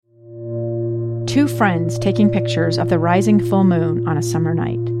Two friends taking pictures of the rising full moon on a summer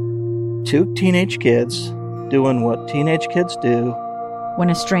night. Two teenage kids doing what teenage kids do. When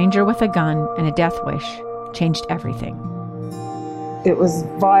a stranger with a gun and a death wish changed everything. It was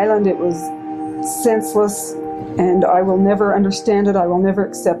violent, it was senseless, and I will never understand it, I will never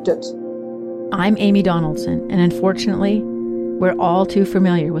accept it. I'm Amy Donaldson, and unfortunately, we're all too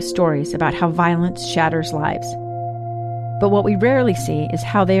familiar with stories about how violence shatters lives. But what we rarely see is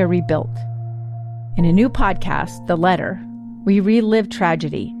how they are rebuilt. In a new podcast, The Letter, we relive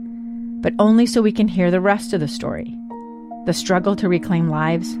tragedy, but only so we can hear the rest of the story. The struggle to reclaim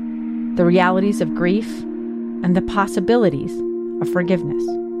lives, the realities of grief, and the possibilities of forgiveness.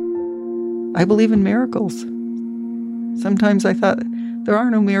 I believe in miracles. Sometimes I thought, there are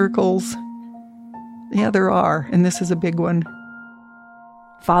no miracles. Yeah, there are, and this is a big one.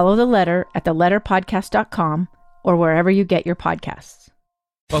 Follow The Letter at theletterpodcast.com or wherever you get your podcasts.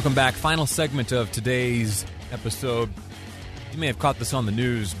 Welcome back. Final segment of today's episode. You may have caught this on the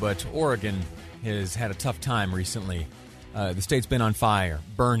news, but Oregon has had a tough time recently. The state's been on fire,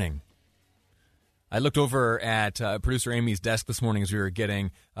 burning. I looked over at producer Amy's desk this morning as we were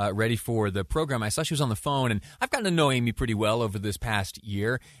getting ready for the program. I saw she was on the phone, and I've gotten to know Amy pretty well over this past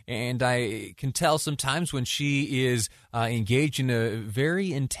year, and I can tell sometimes when she is engaged in a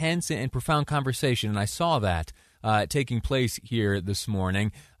very intense and profound conversation, and I saw that taking place here this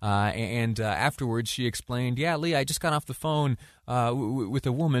morning. And afterwards, she explained, yeah, Lee, I just got off the phone with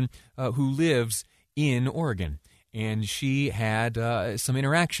a woman who lives in Oregon, and she had some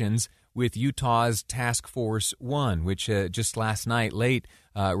interactions with Utah's Task Force 1, which just last night late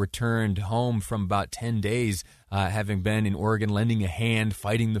returned home from about 10 days, having been in Oregon, lending a hand,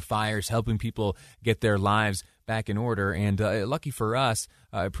 fighting the fires, helping people get their lives back in order. And lucky for us,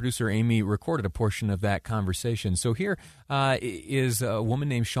 producer Amy recorded a portion of that conversation. So here is a woman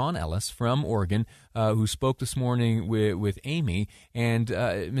named Shawn Ellis from Oregon who spoke this morning with Amy. And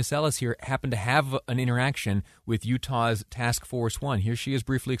Miss Ellis here happened to have an interaction with Utah's Task Force 1. Here she is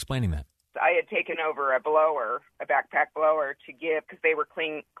briefly explaining that. I had taken over a backpack blower to give, because they were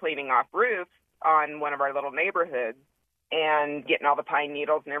cleaning off roofs on one of our little neighborhoods and getting all the pine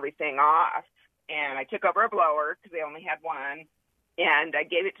needles and everything off. And I took over a blower because they only had one, and I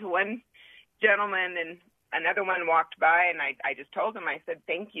gave it to one gentleman, and another one walked by, and I just told him, I said,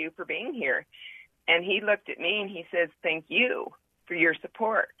 thank you for being here. And he looked at me and he says, thank you for your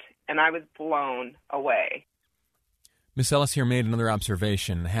support. And I was blown away. Miss Ellis here made another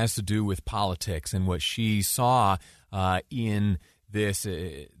observation. It has to do with politics and what she saw in this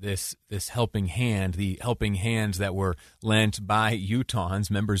helping hand, the helping hands that were lent by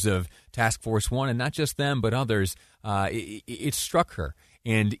Utahns, members of Task Force 1, and not just them, but others. It struck her.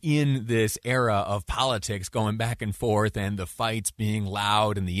 And in this era of politics going back and forth and the fights being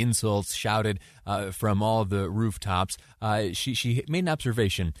loud and the insults shouted from all the rooftops, she made an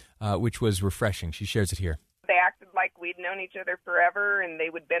observation which was refreshing. She shares it here. They acted like we'd known each other forever, and they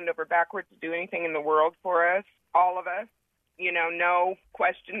would bend over backwards to do anything in the world for us, all of us. You know, no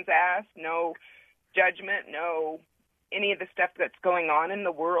questions asked, no judgment, no any of the stuff that's going on in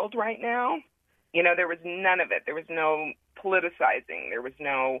the world right now. You know, there was none of it. There was no politicizing. There was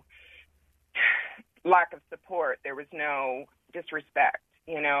no lack of support. There was no disrespect,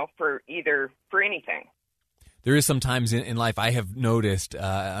 for anything. There is sometimes in life, I have noticed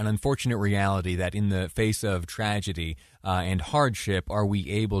an unfortunate reality that in the face of tragedy and hardship, are we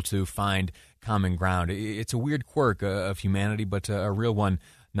able to find common ground? It's a weird quirk of humanity, but a real one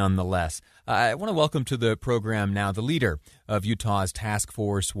nonetheless. I want to welcome to the program now the leader of Utah's Task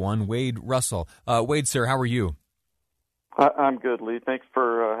Force 1, Wade Russell. Wade, sir, how are you? I'm good, Lee. Thanks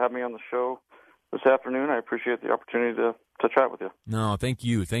for having me on the show this afternoon. I appreciate the opportunity to chat with you. No, thank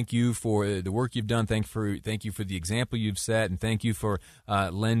you. Thank you for the work you've done. Thank you for the example you've set, and thank you for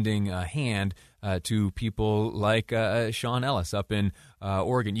lending a hand to people like Shawn Ellis up in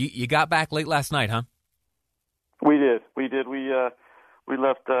Oregon. You got back late last night, huh? We did. We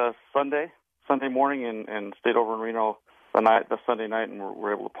left Sunday morning and stayed over in Reno the Sunday night, and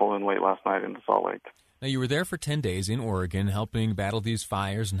were able to pull in late last night into Salt Lake. Now, you were there for 10 days in Oregon, helping battle these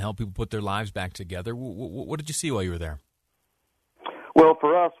fires and help people put their lives back together. What did you see while you were there? Well,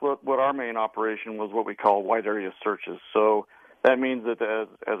 for us, what our main operation was what we call wide area searches. So that means that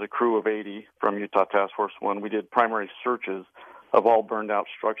as a crew of 80 from Utah Task Force 1, we did primary searches of all burned out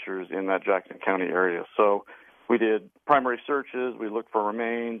structures in that Jackson County area. So we did primary searches, we looked for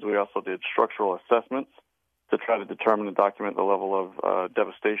remains, we also did structural assessments to try to determine and document the level of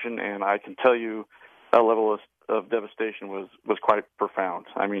devastation. And I can tell you that level of devastation was quite profound.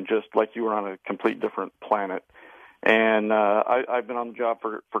 I mean, just like you were on a complete different planet. And I've been on the job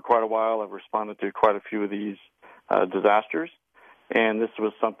for quite a while. I've responded to quite a few of these disasters, and this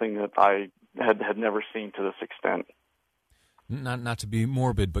was something that I had never seen to this extent. Not to be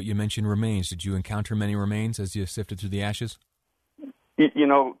morbid, but you mentioned remains. Did you encounter many remains as you sifted through the ashes? You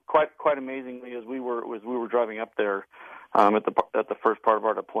know, quite amazingly, as we were driving up there at the first part of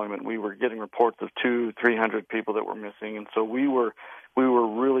our deployment, we were getting reports of 200-300 people that were missing, and so we were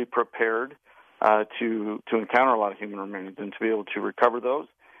really prepared to encounter a lot of human remains and to be able to recover those.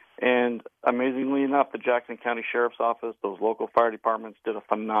 And amazingly enough, the Jackson County Sheriff's Office, those local fire departments did a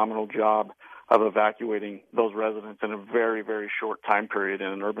phenomenal job of evacuating those residents in a very, very short time period in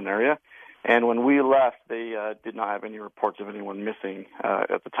an urban area. And when we left, they did not have any reports of anyone missing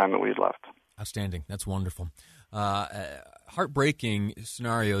at the time that we had left. Outstanding. That's wonderful. Heartbreaking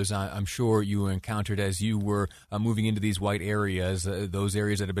scenarios, I'm sure you encountered as you were moving into these white areas, those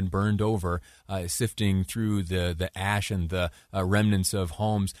areas that have been burned over, sifting through the ash and the remnants of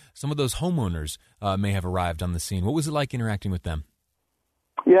homes. Some of those homeowners may have arrived on the scene. What was it like interacting with them?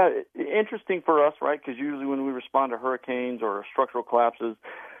 Yeah, interesting for us, right? Because usually when we respond to hurricanes or structural collapses,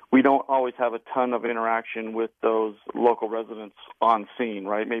 we don't always have a ton of interaction with those local residents on scene,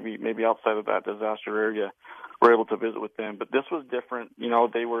 right? Maybe outside of that disaster area, we're able to visit with them. But this was different. You know,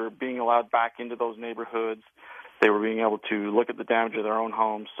 they were being allowed back into those neighborhoods. They were being able to look at the damage of their own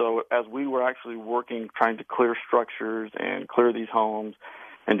homes. So as we were actually working, trying to clear structures and clear these homes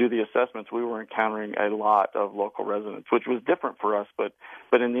and do the assessments, we were encountering a lot of local residents, which was different for us, but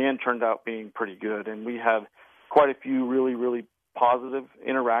in the end turned out being pretty good. And we had quite a few really, really positive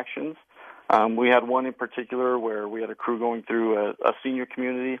interactions. We had one in particular where we had a crew going through a senior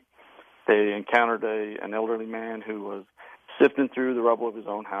community. They encountered an elderly man who was sifting through the rubble of his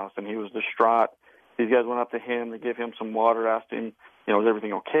own house, and he was distraught. These guys went up to him. They gave him some water, asked him, you know, is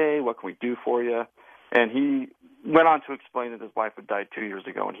everything okay? What can we do for you? And he went on to explain that his wife had died 2 years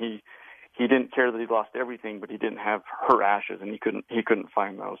ago, and he didn't care that he'd lost everything, but he didn't have her ashes, and he couldn't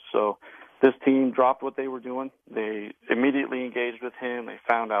find those. So this team dropped what they were doing. They immediately engaged with him. They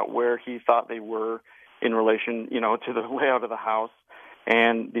found out where he thought they were in relation, you know, to the layout of the house.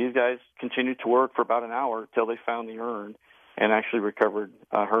 And these guys continued to work for about an hour till they found the urn and actually recovered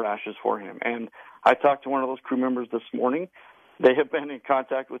her ashes for him. And I talked to one of those crew members this morning. They have been in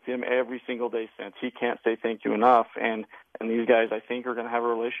contact with him every single day since. He can't say thank you enough. And these guys, I think, are going to have a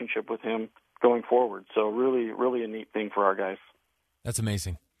relationship with him going forward. So really, really a neat thing for our guys. That's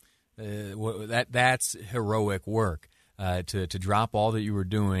amazing. That's heroic work. To drop all that you were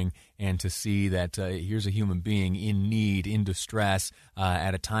doing and to see that here's a human being in need, in distress,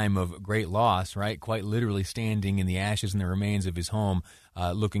 at a time of great loss, right? Quite literally standing in the ashes and the remains of his home,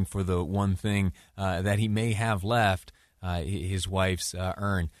 looking for the one thing that he may have left, his wife's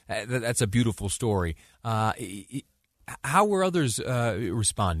urn. That's a beautiful story. How were others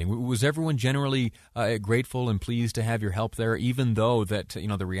responding? Was everyone generally grateful and pleased to have your help there, even though that, you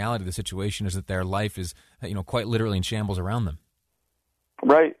know, the reality of the situation is that their life is, you know, quite literally in shambles around them?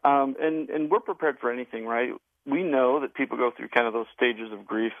 Right. And we're prepared for anything, right? We know that people go through kind of those stages of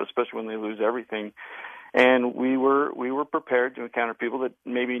grief, especially when they lose everything. And we were prepared to encounter people that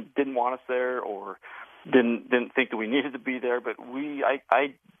maybe didn't want us there or didn't think that we needed to be there. But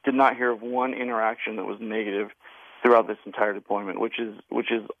I did not hear of one interaction that was negative throughout this entire deployment, which is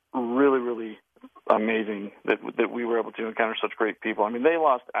really, really amazing that we were able to encounter such great people. I mean, they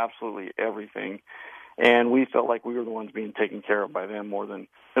lost absolutely everything, and we felt like we were the ones being taken care of by them more than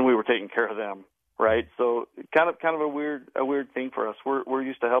we were taking care of them, right? So kind of a weird thing for us. We're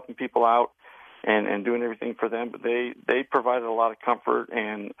used to helping people out and doing everything for them, but they provided a lot of comfort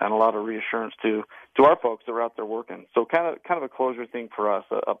and a lot of reassurance to our folks that were out there working. So kind of a closure thing for us,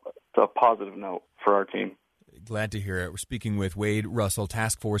 a positive note for our team. Glad to hear it. We're speaking with Wade Russell,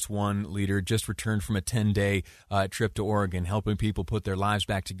 Task Force 1 leader, just returned from a 10-day trip to Oregon, helping people put their lives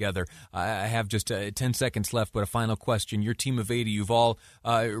back together. I have just 10 seconds left, but a final question. Your team of 80, you've all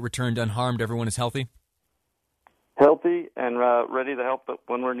returned unharmed. Everyone is healthy? Healthy and ready to help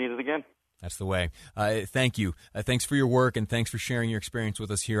when we're needed again. That's the way. Thank you. Thanks for your work, and thanks for sharing your experience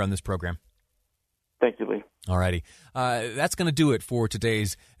with us here on this program. Thank you, Lee. All righty. That's going to do it for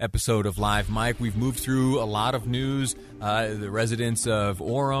today's episode of Live Mike. We've moved through a lot of news. The residents of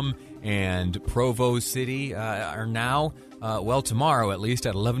Orem and Provo City are now, tomorrow at least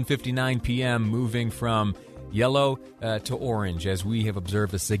at 11:59 p.m., moving from yellow to orange, as we have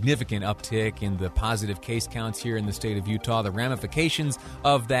observed a significant uptick in the positive case counts here in the state of Utah. The ramifications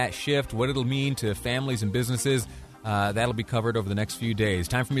of that shift, what it'll mean to families and businesses, that'll be covered over the next few days.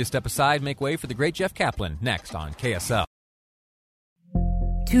 Time for me to step aside, make way for the great Jeff Kaplan, next on KSL.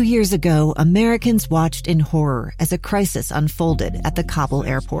 2 years ago, Americans watched in horror as a crisis unfolded at the Kabul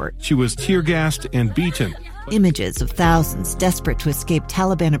airport. She was tear-gassed and beaten. Images of thousands desperate to escape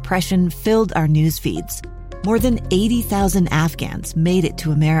Taliban oppression filled our news feeds. More than 80,000 Afghans made it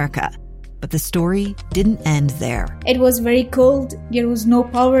to America. But the story didn't end there. It was very cold. There was no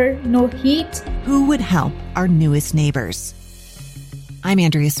power, no heat. Who would help our newest neighbors? I'm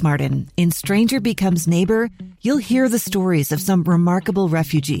Andrea Smartin. In Stranger Becomes Neighbor, you'll hear the stories of some remarkable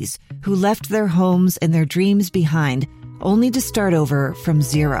refugees who left their homes and their dreams behind, only to start over from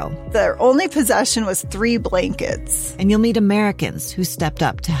zero. Their only possession was 3 blankets. And you'll meet Americans who stepped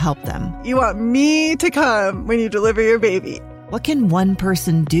up to help them. You want me to come when you deliver your baby. What can one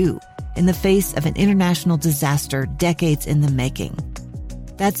person do in the face of an international disaster decades in the making?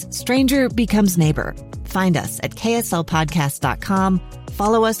 That's Stranger Becomes Neighbor. Find us at kslpodcast.com.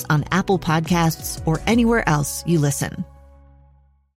 Follow us on Apple Podcasts or anywhere else you listen.